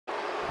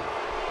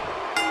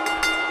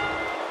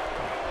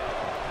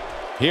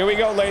Here we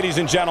go, ladies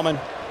and gentlemen.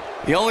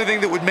 The only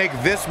thing that would make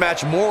this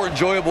match more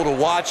enjoyable to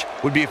watch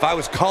would be if I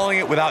was calling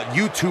it without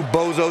you two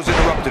bozos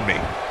interrupting me.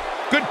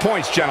 Good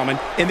points, gentlemen,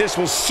 and this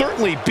will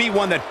certainly be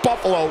one that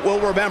Buffalo will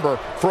remember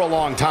for a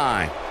long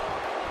time.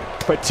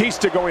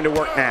 Batista going to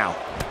work now.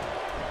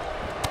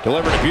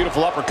 Delivered a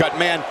beautiful uppercut,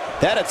 man.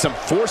 That had some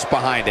force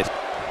behind it.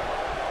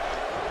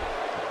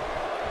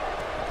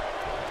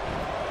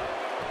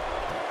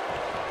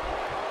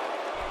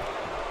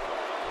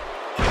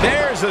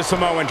 There's the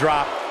Samoan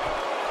drop.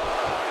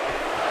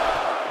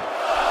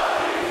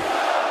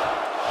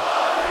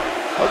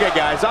 Okay,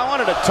 guys, I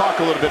wanted to talk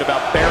a little bit about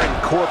Baron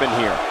Corbin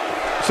here.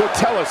 So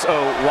tell us,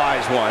 oh,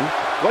 wise one,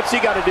 what's he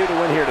got to do to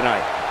win here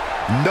tonight?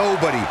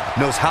 Nobody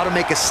knows how to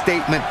make a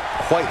statement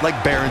quite like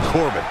Baron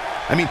Corbin.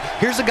 I mean,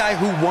 here's a guy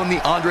who won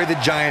the Andre the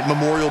Giant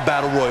Memorial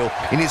Battle Royal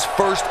in his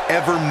first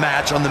ever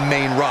match on the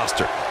main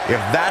roster. If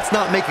that's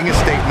not making a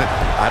statement,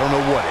 I don't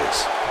know what is.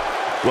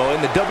 Well,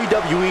 in the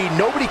WWE,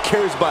 nobody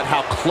cares about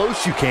how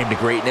close you came to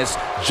greatness,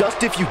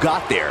 just if you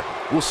got there.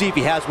 We'll see if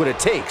he has what it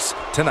takes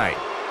tonight.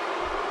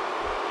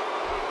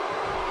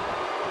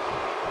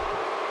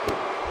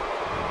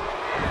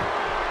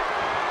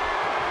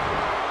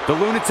 The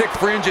Lunatic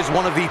Fringe is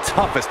one of the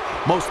toughest,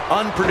 most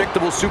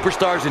unpredictable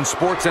superstars in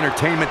sports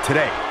entertainment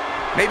today.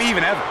 Maybe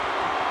even ever.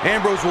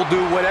 Ambrose will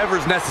do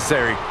whatever's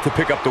necessary to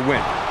pick up the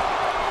win.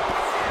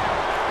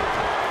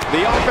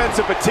 The offense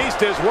of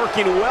Batista is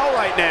working well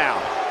right now.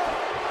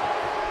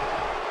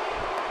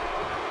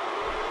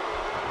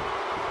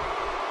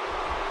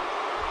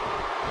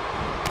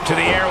 To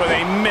the air with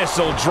a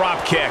missile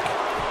drop kick.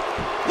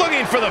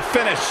 Looking for the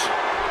finish.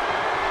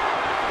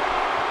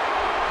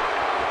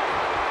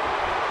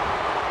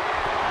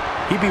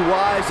 He'd be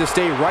wise to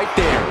stay right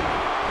there.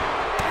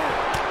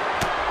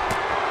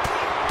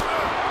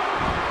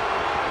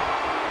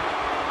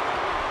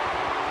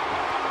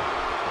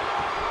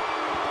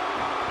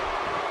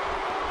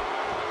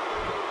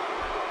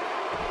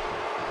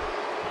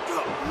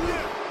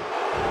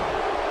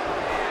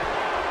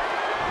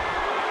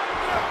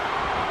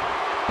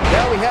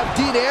 Now we have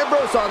Dean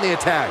Ambrose on the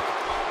attack.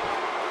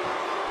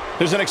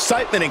 There's an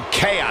excitement and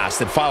chaos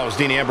that follows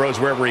Dean Ambrose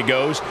wherever he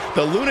goes.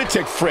 The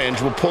Lunatic Fringe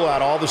will pull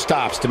out all the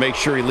stops to make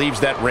sure he leaves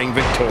that ring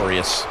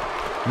victorious.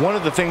 One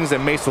of the things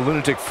that makes the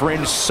Lunatic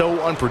Fringe so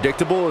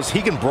unpredictable is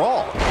he can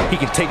brawl. He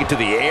can take it to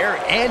the air,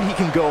 and he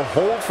can go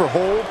hold for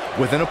hold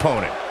with an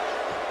opponent.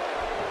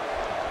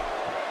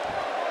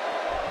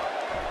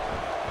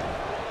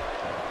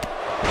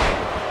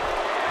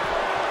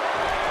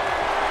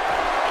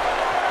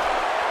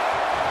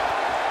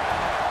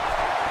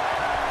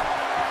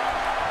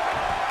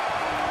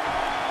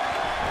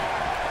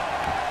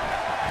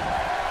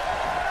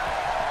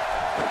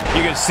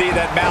 You can see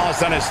that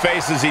malice on his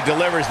face as he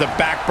delivers the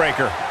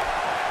backbreaker.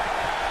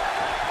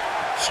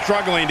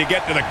 Struggling to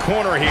get to the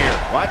corner here.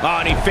 What?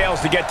 Oh, and he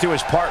fails to get to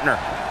his partner.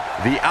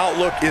 The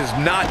outlook is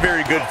not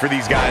very good for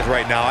these guys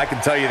right now, I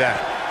can tell you that.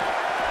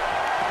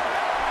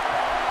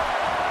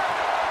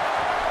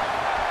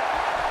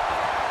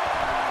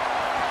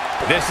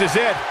 This is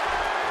it.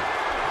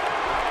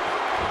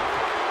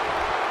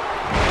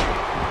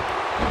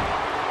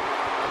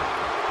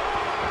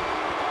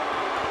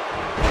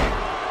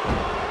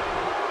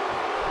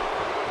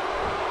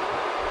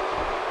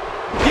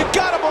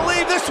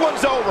 This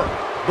one's over.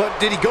 But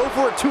did he go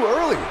for it too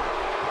early?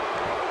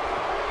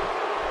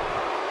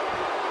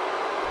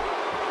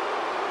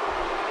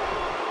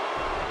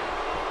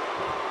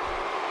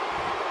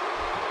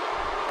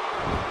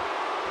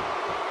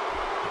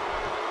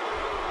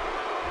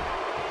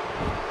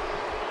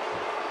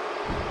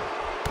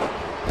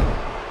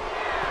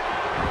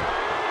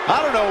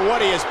 I don't know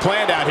what he has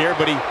planned out here,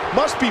 but he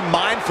must be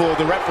mindful of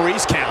the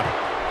referee's count.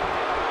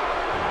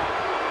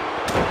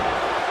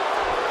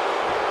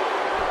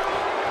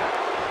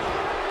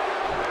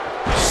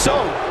 So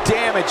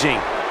damaging.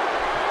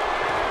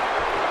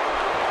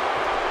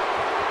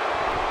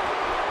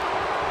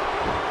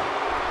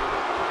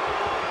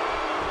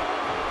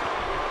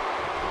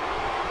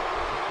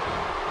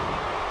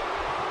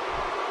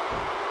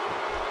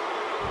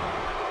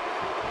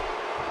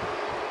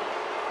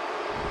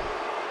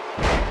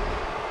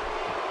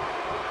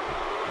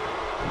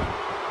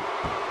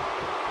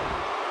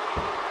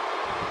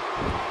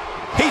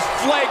 He's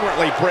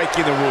flagrantly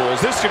breaking the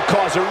rules. This could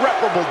cause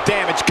irreparable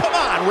damage. Come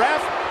on,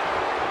 ref.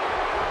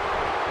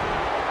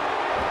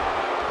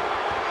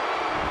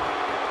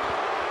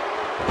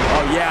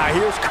 Yeah,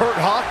 here's Kurt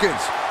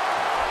Hawkins.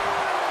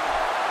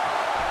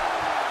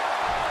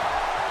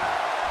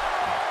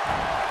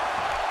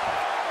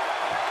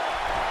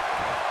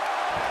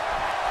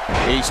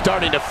 He's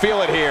starting to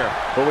feel it here.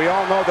 But we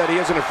all know that he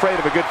isn't afraid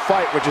of a good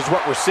fight, which is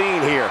what we're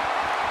seeing here.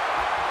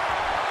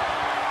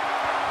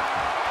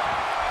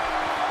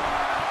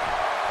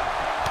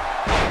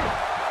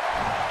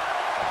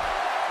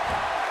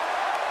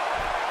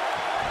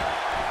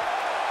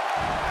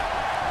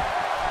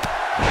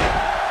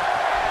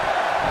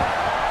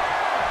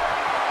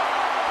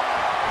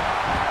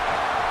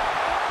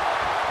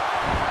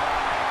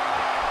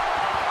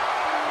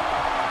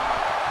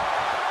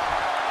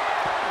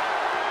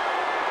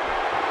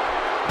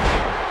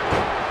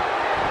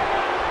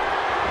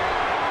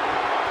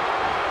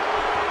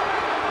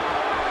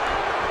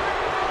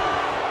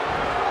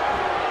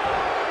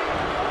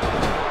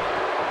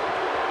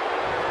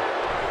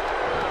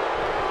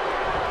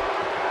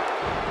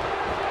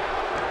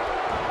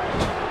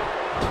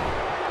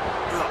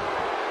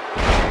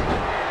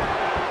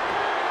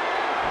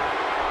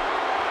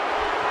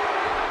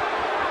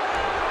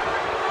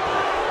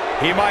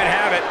 He might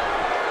have it.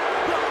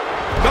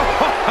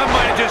 I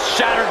might have just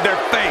shattered their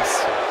face.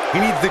 He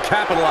needs to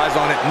capitalize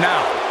on it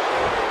now.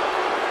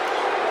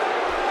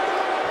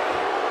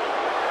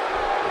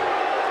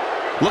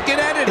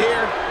 Looking at it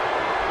here.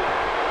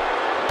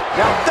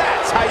 Now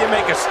that's how you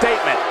make a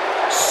statement.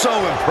 So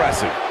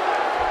impressive.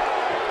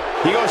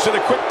 He goes for the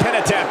quick pin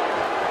attempt.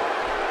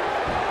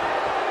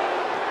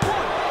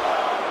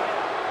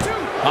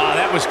 Ah,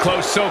 that was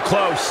close, so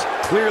close.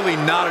 Clearly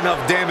not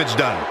enough damage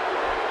done.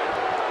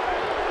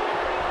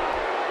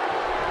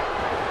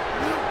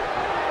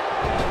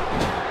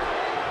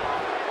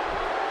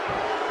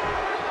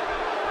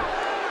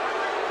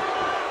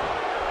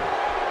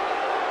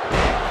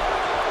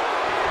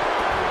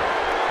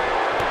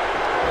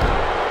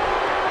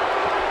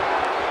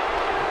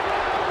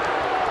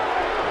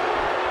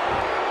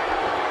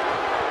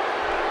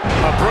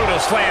 A brutal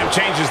slam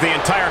changes the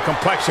entire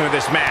complexion of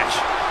this match.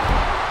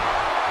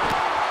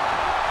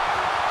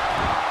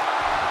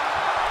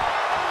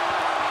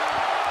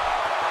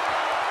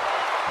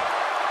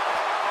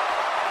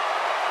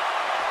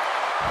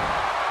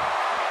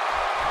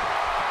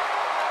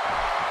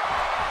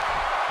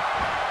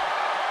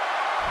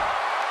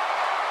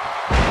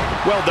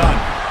 Well done.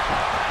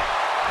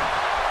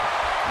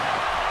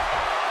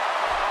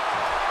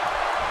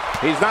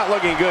 He's not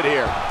looking good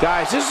here.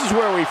 Guys, this is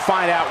where we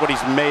find out what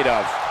he's made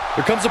of.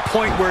 There comes a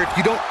point where if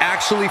you don't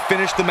actually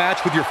finish the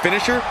match with your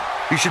finisher,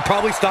 you should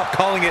probably stop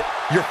calling it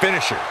your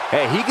finisher.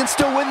 Hey, he can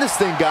still win this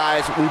thing,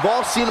 guys. We've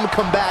all seen him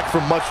come back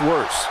from much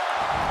worse.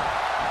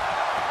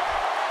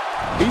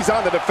 He's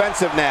on the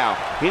defensive now.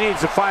 He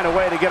needs to find a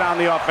way to get on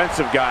the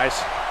offensive, guys.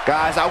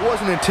 Guys, I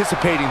wasn't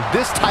anticipating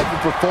this type of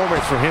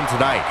performance from him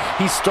tonight.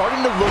 He's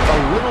starting to look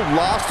a little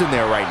lost in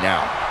there right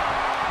now.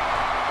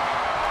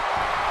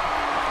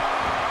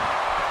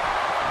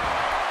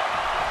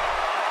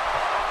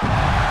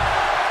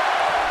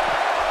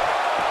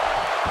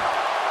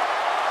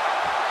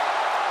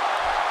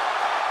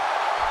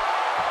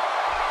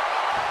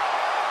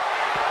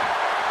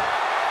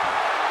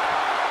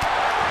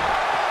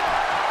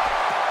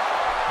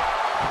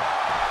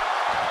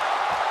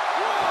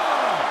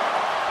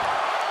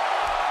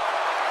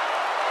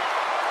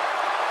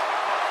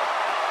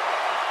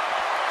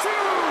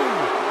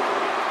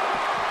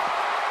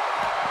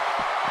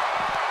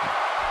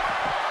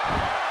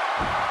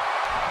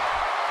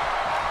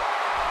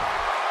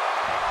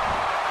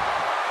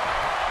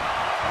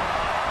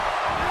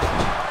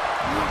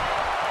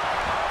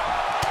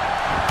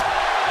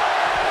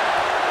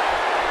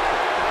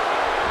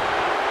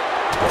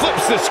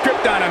 Flips the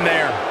script on him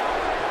there.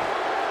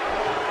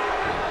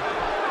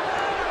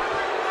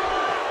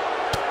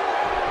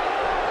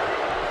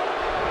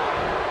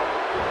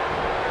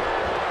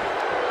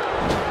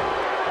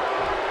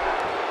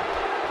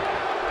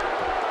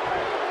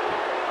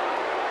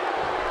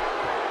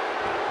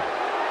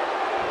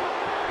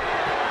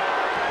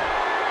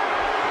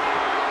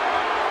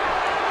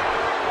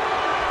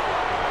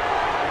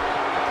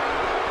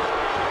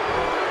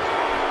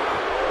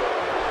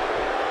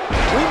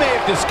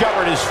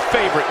 Discovered his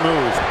favorite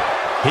move.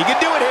 He can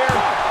do it here.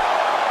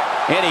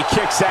 And he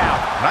kicks out.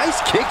 Nice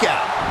kick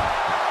out.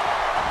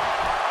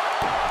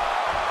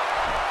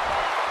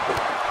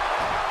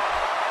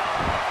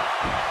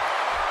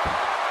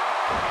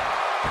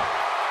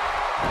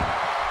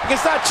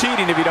 It's not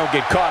cheating if you don't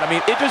get caught. I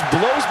mean, it just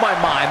blows my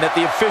mind that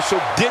the official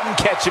didn't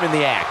catch him in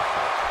the act.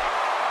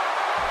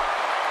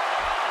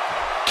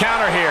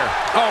 Counter here.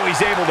 Oh,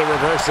 he's able to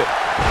reverse it.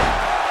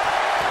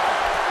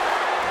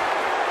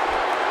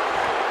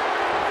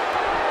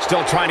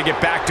 Still trying to get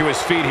back to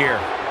his feet here.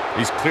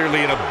 He's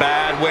clearly in a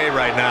bad way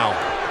right now.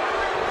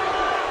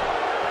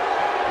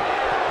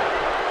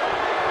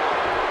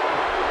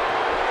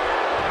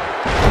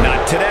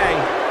 Not today.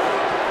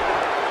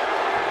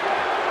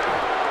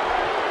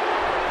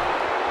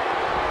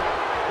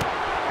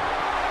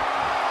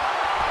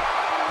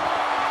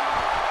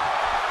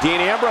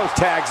 Dean Ambrose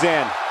tags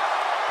in.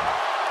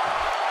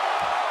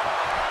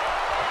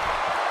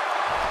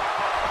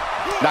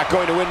 Not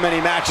going to win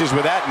many matches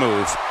with that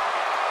move.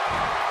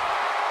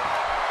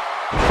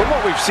 From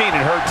what we've seen and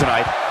heard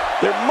tonight,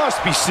 there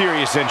must be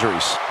serious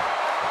injuries.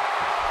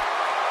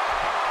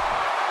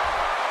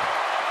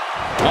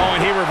 Oh,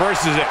 and he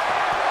reverses it.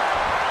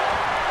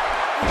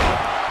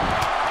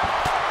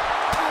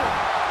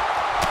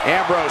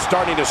 Ambrose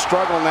starting to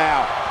struggle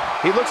now.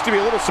 He looks to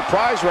be a little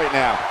surprised right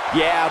now.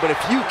 Yeah, but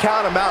if you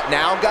count him out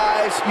now,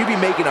 guys, you'd be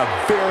making a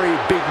very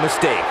big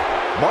mistake.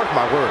 Mark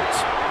my words.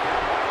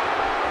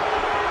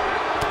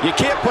 You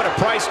can't put a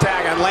price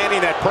tag on landing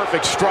that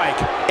perfect strike,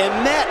 and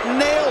that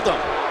nailed him.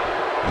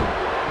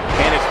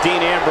 And it's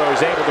Dean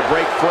Ambrose able to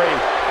break free.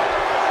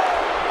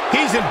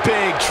 He's in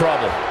big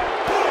trouble.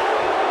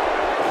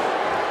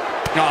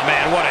 Oh,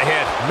 man, what a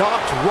hit.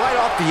 Knocked right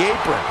off the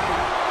apron.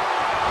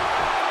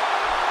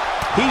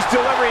 He's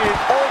delivering an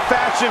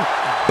old-fashioned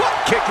butt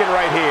kicking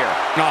right here.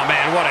 Oh,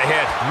 man, what a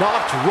hit.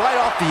 Knocked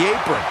right off the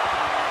apron.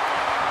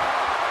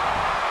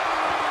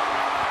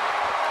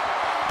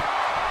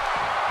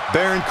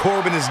 Baron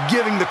Corbin is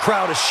giving the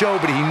crowd a show,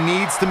 but he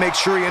needs to make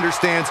sure he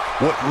understands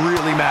what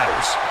really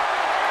matters.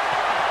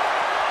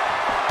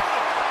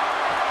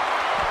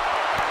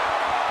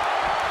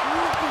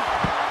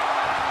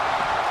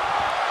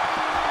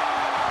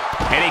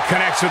 And he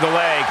connects with the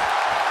leg.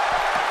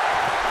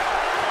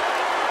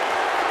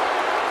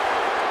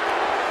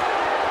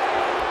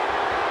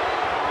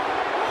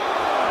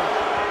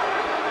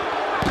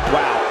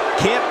 Wow,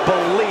 can't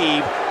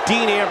believe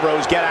Dean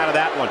Ambrose got out of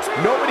that one.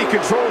 Nobody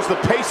controls the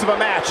pace of a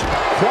match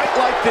quite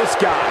like this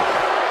guy.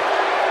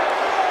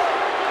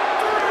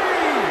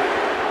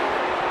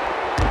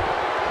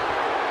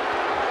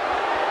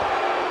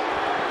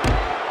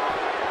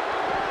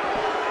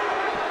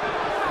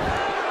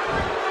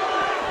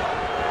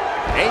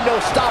 Ain't no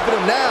stopping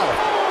him now.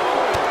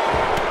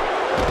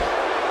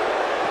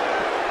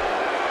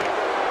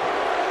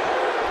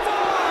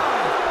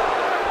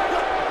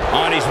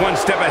 On, he's one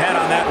step ahead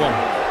on that one.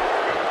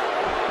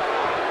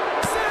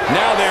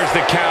 Now there's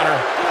the counter.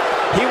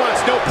 He wants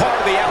no part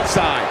of the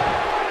outside.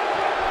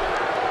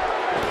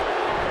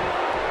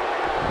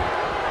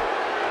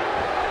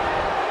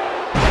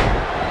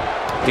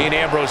 Dean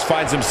Ambrose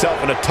finds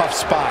himself in a tough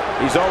spot.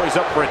 He's always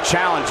up for a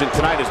challenge, and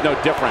tonight is no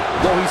different.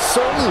 Well, he's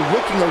certainly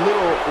looking a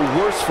little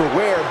worse for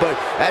wear, but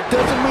that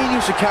doesn't mean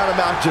you should count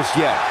him out just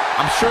yet.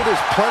 I'm sure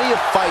there's plenty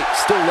of fight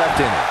still left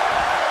in him.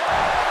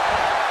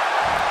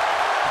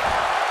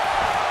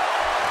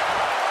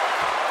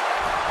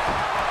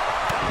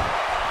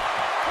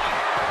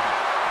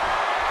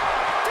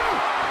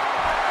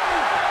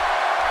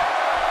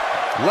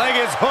 Leg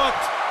is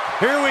hooked.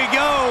 Here we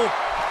go.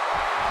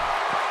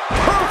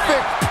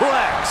 Perfect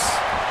plex.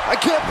 I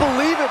can't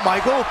believe it,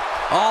 Michael.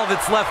 All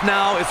that's left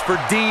now is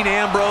for Dean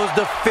Ambrose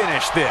to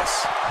finish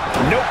this.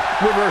 Nope,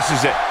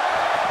 reverses it.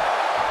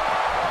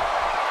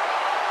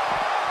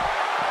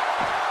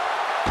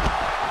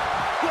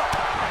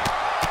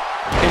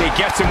 And he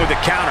gets him with the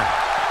counter.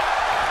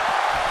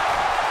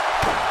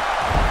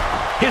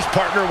 His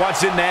partner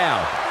wants it now.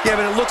 Yeah,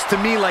 but it looks to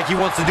me like he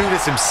wants to do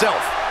this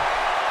himself.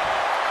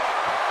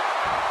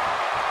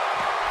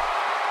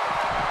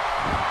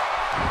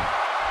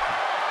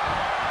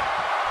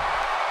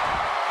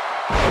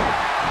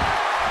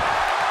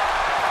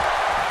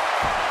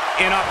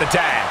 In off the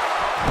tag.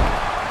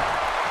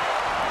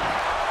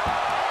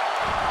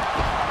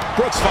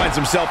 Brooks finds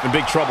himself in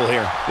big trouble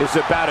here. This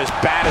is about as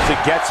bad as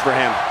it gets for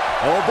him.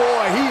 Oh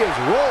boy, he is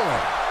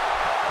rolling.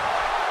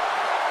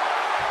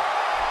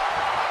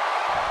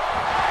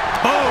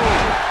 Boom!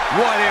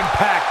 What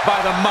impact by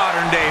the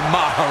modern-day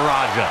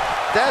Maharaja.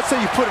 That's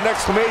how you put an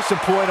exclamation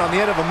point on the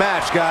end of a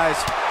match,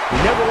 guys. You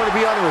never want to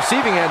be on the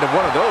receiving end of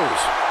one of those.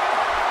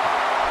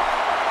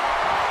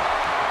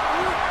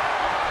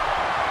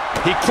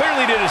 He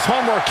clearly did his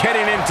homework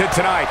heading into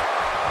tonight.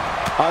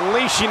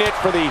 Unleashing it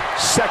for the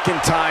second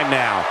time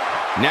now.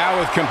 Now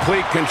with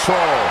complete control.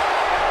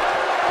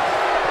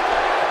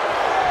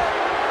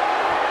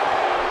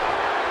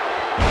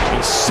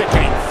 A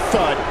sickening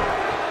thud.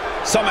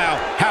 Somehow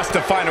has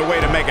to find a way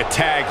to make a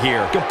tag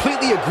here.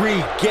 Completely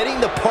agree. Getting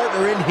the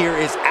partner in here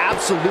is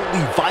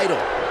absolutely vital.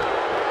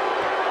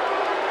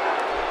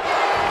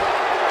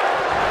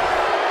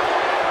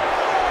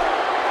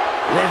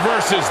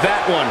 Reverses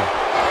that one.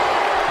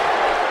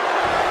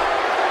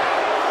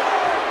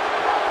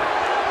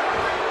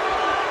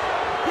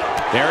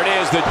 There it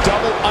is, the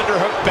double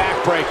underhook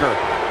backbreaker.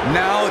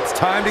 Now it's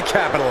time to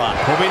capitalize.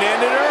 Hoping to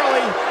end it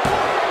early.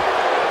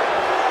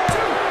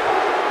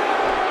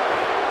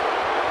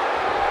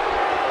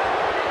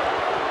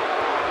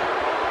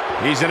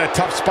 He's in a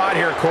tough spot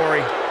here,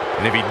 Corey.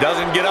 And if he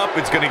doesn't get up,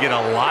 it's going to get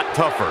a lot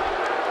tougher.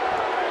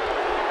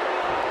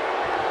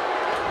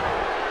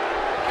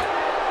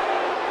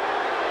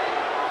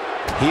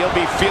 He'll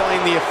be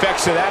feeling the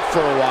effects of that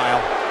for a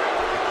while.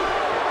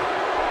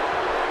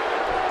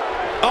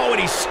 Oh,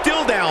 and he's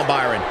still down,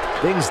 Byron.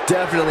 Things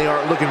definitely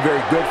aren't looking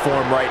very good for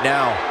him right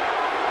now.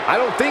 I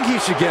don't think he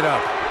should get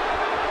up.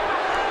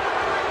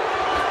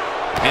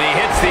 And he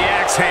hits the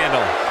axe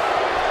handle.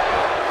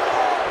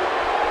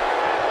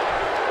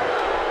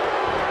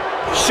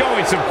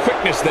 Showing some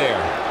quickness there.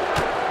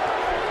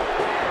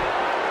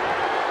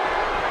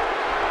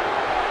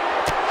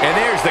 And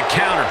there's the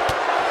counter.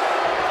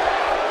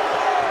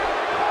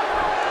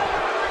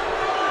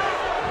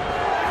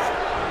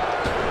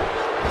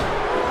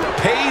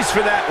 Pays for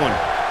that one.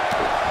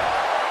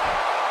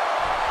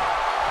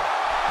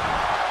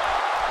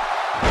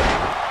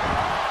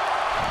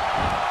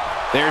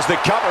 There's the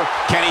cover.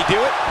 Can he do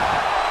it?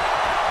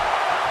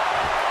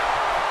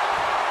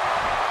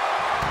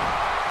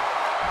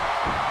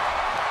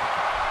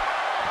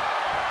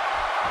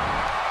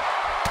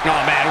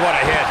 Oh, man, what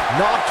a hit.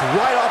 Knocked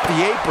right off the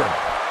apron.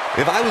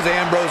 If I was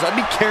Ambrose, I'd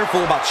be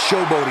careful about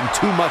showboating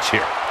too much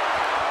here.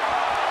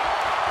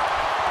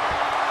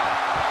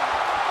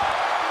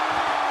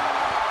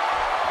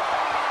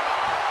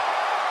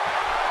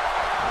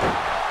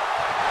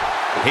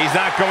 He's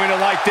not going to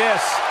like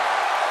this.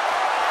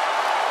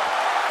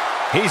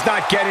 He's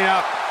not getting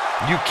up.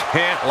 You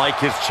can't like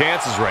his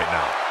chances right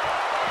now.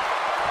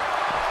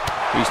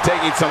 He's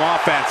taking some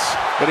offense,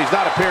 but he's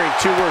not appearing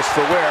too worse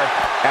for wear,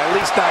 at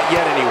least not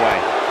yet anyway.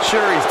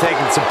 Sure, he's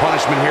taking some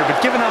punishment here,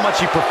 but given how much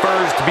he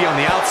prefers to be on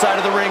the outside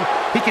of the ring,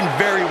 he can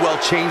very well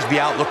change the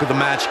outlook of the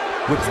match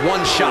with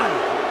one shot.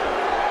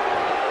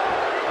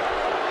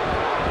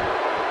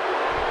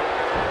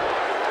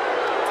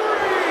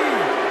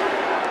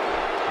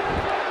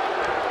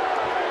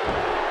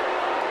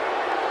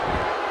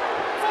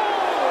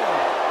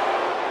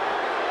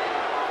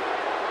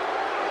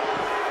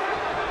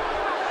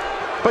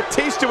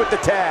 Batista with the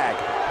tag.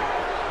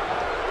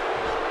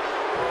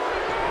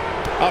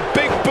 A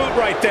big boot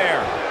right there.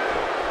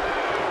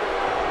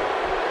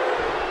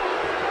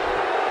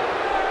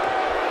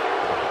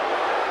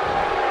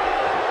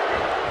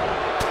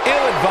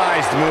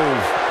 Ill-advised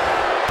move.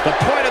 The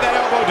point of that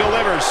elbow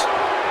delivers.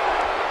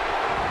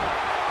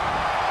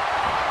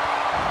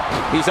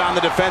 He's on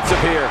the defensive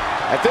here.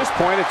 At this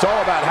point, it's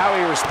all about how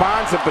he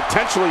responds and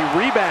potentially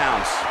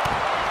rebounds.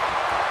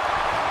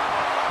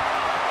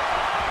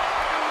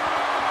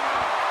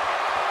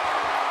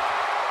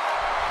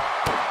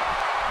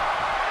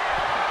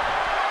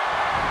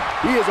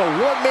 He is a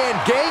one-man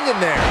gang in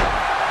there.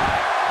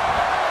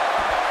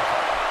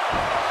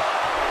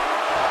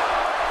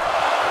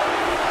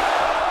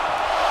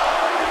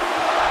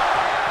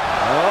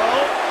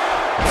 Oh,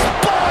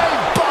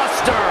 spine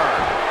buster.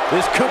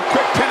 This quick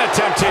pin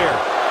attempt here.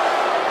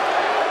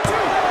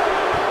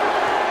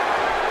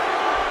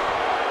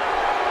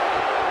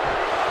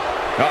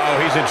 Uh-oh,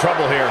 he's in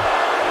trouble here.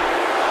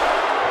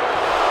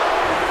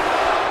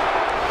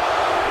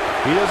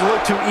 He doesn't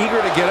look too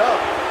eager to get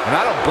up, and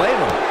I don't blame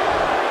him.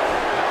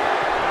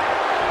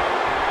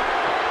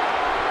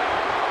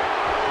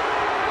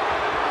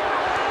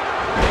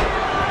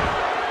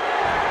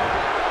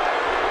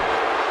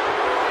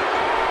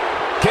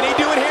 Can he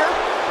do it here?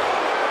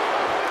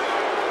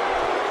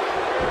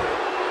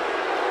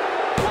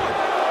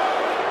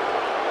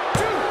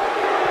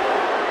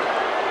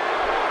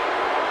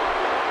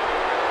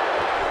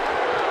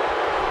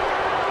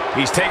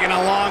 He's taking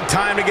a long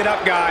time to get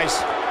up,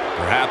 guys.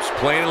 Perhaps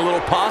playing a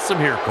little possum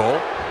here, Cole.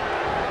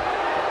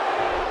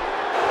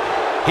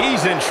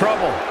 He's in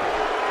trouble.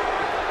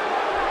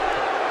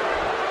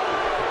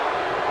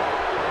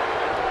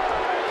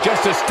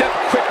 Just a step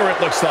quicker, it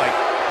looks like.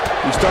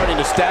 He's starting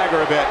to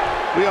stagger a bit.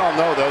 We all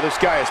know, though, this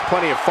guy has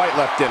plenty of fight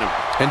left in him.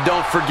 And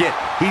don't forget,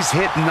 he's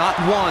hit not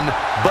one,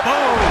 but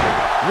boom!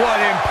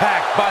 What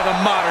impact by the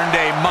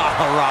modern-day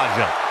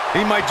Maharaja.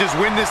 He might just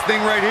win this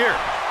thing right here.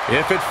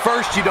 If at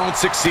first you don't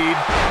succeed.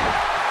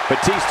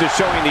 Batista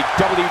showing the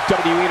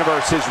WWE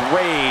Universe his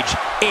rage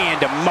and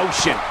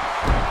emotion.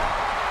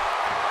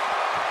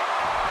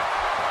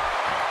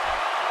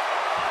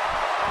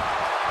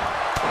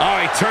 Oh,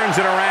 he turns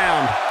it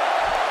around.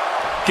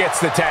 Gets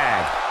the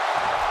tag.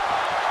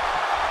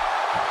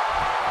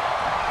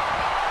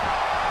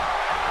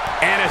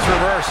 And it's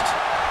reversed.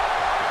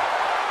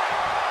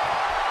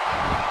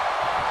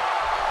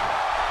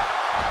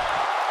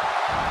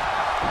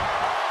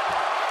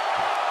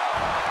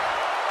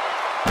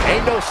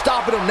 Ain't no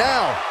stopping him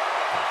now.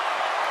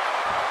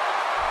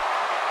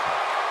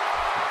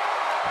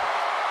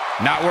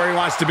 Not where he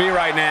wants to be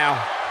right now.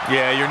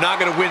 Yeah, you're not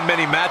going to win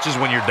many matches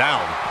when you're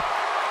down.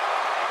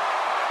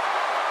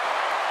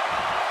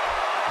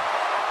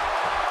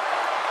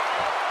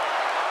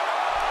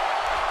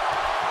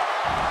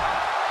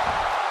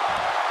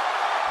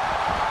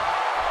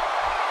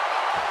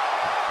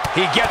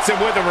 He gets him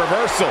with a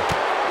reversal.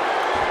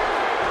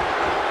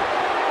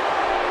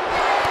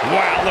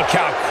 Wow, look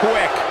how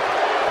quick.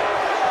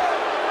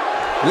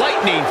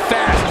 Lightning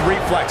fast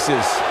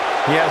reflexes.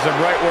 He has him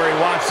right where he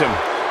wants him.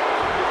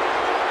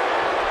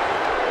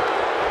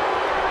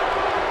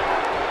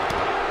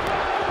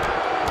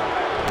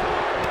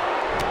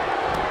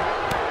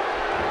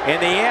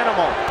 And the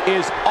animal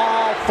is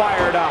all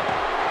fired up.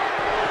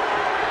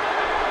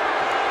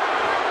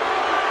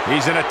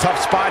 He's in a tough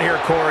spot here,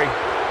 Corey.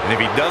 And if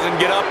he doesn't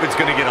get up, it's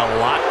going to get a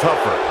lot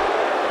tougher.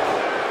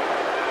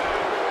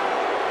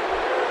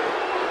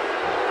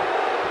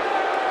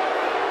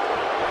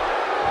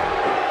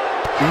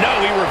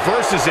 No, he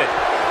reverses it.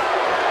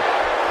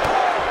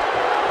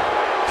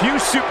 Few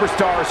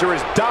superstars are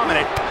as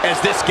dominant as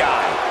this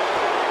guy.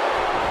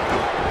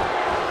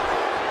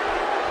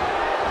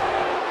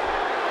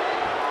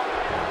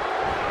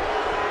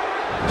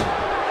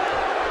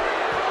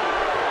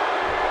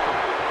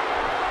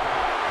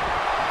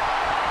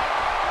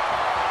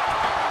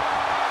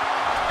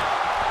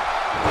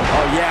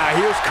 Oh, yeah,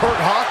 here's Kurt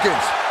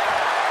Hawkins.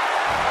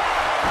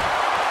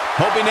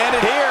 Hoping to end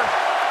it here.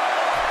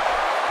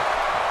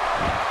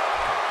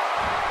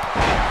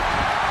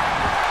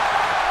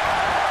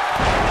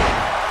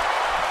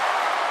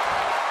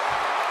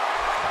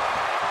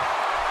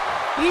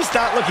 He's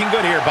not looking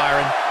good here,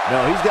 Byron.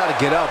 No, he's got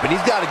to get up, and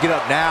he's got to get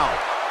up now.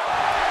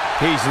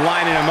 He's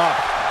lining him up.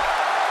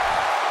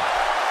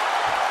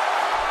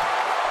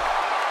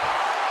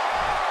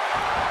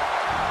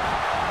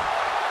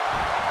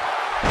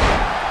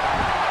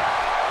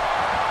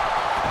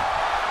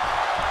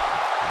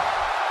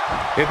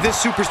 If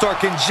this superstar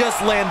can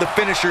just land the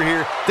finisher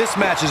here, this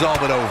match is all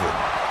but over.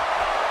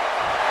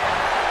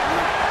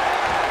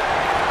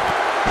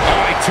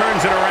 Oh, he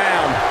turns it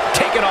around,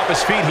 taking off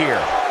his feet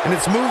here. And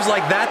it's moves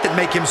like that that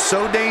make him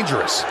so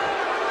dangerous.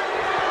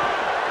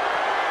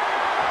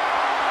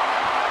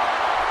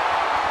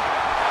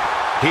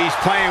 He's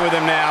playing with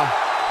him now.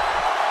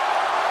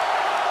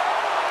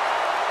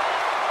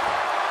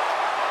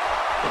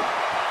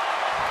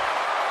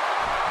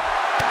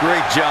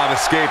 Great job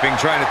escaping,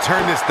 trying to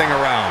turn this thing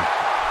around.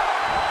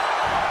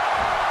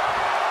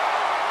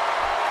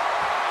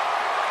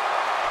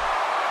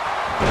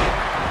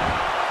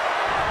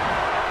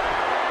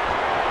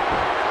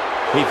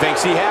 He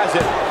thinks he has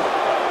it.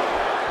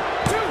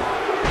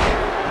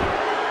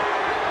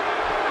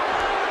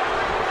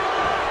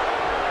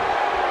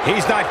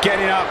 He's not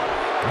getting up.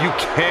 You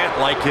can't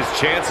like his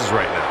chances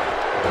right now.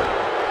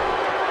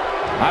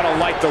 I don't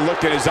like the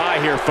look in his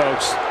eye here,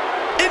 folks.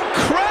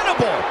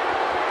 Incredible!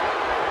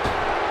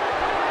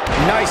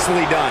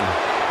 Nicely done.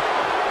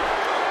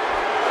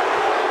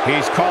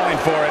 He's calling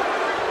for it.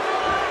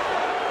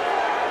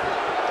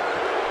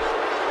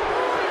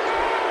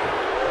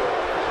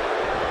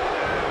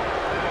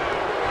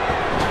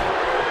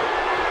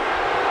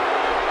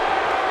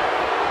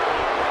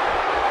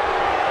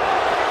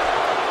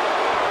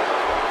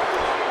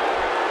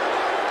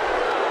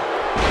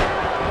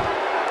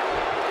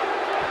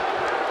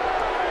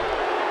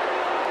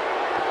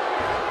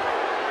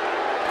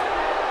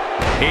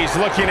 He's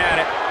looking at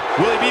it.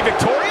 Will he be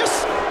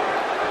victorious? 1,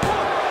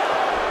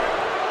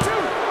 2,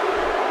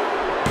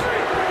 3.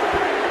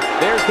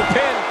 There's the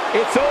pin.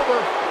 It's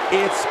over.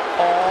 It's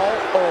all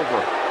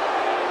over.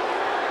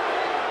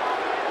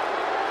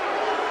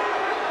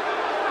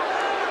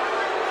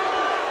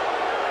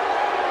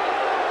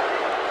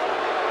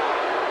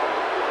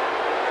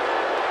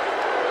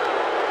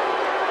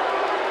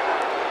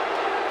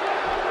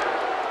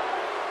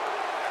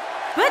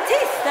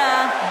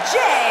 Batista,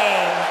 J.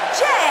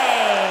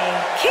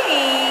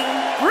 King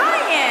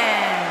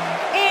Bryan,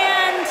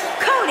 and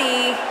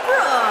Cody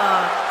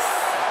Brooks.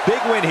 Big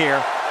win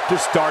here to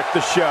start the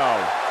show.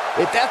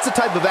 If that's the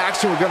type of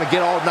action we're going to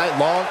get all night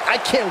long, I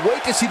can't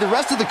wait to see the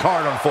rest of the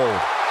card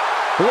unfold.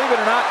 Believe it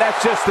or not,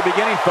 that's just the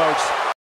beginning, folks.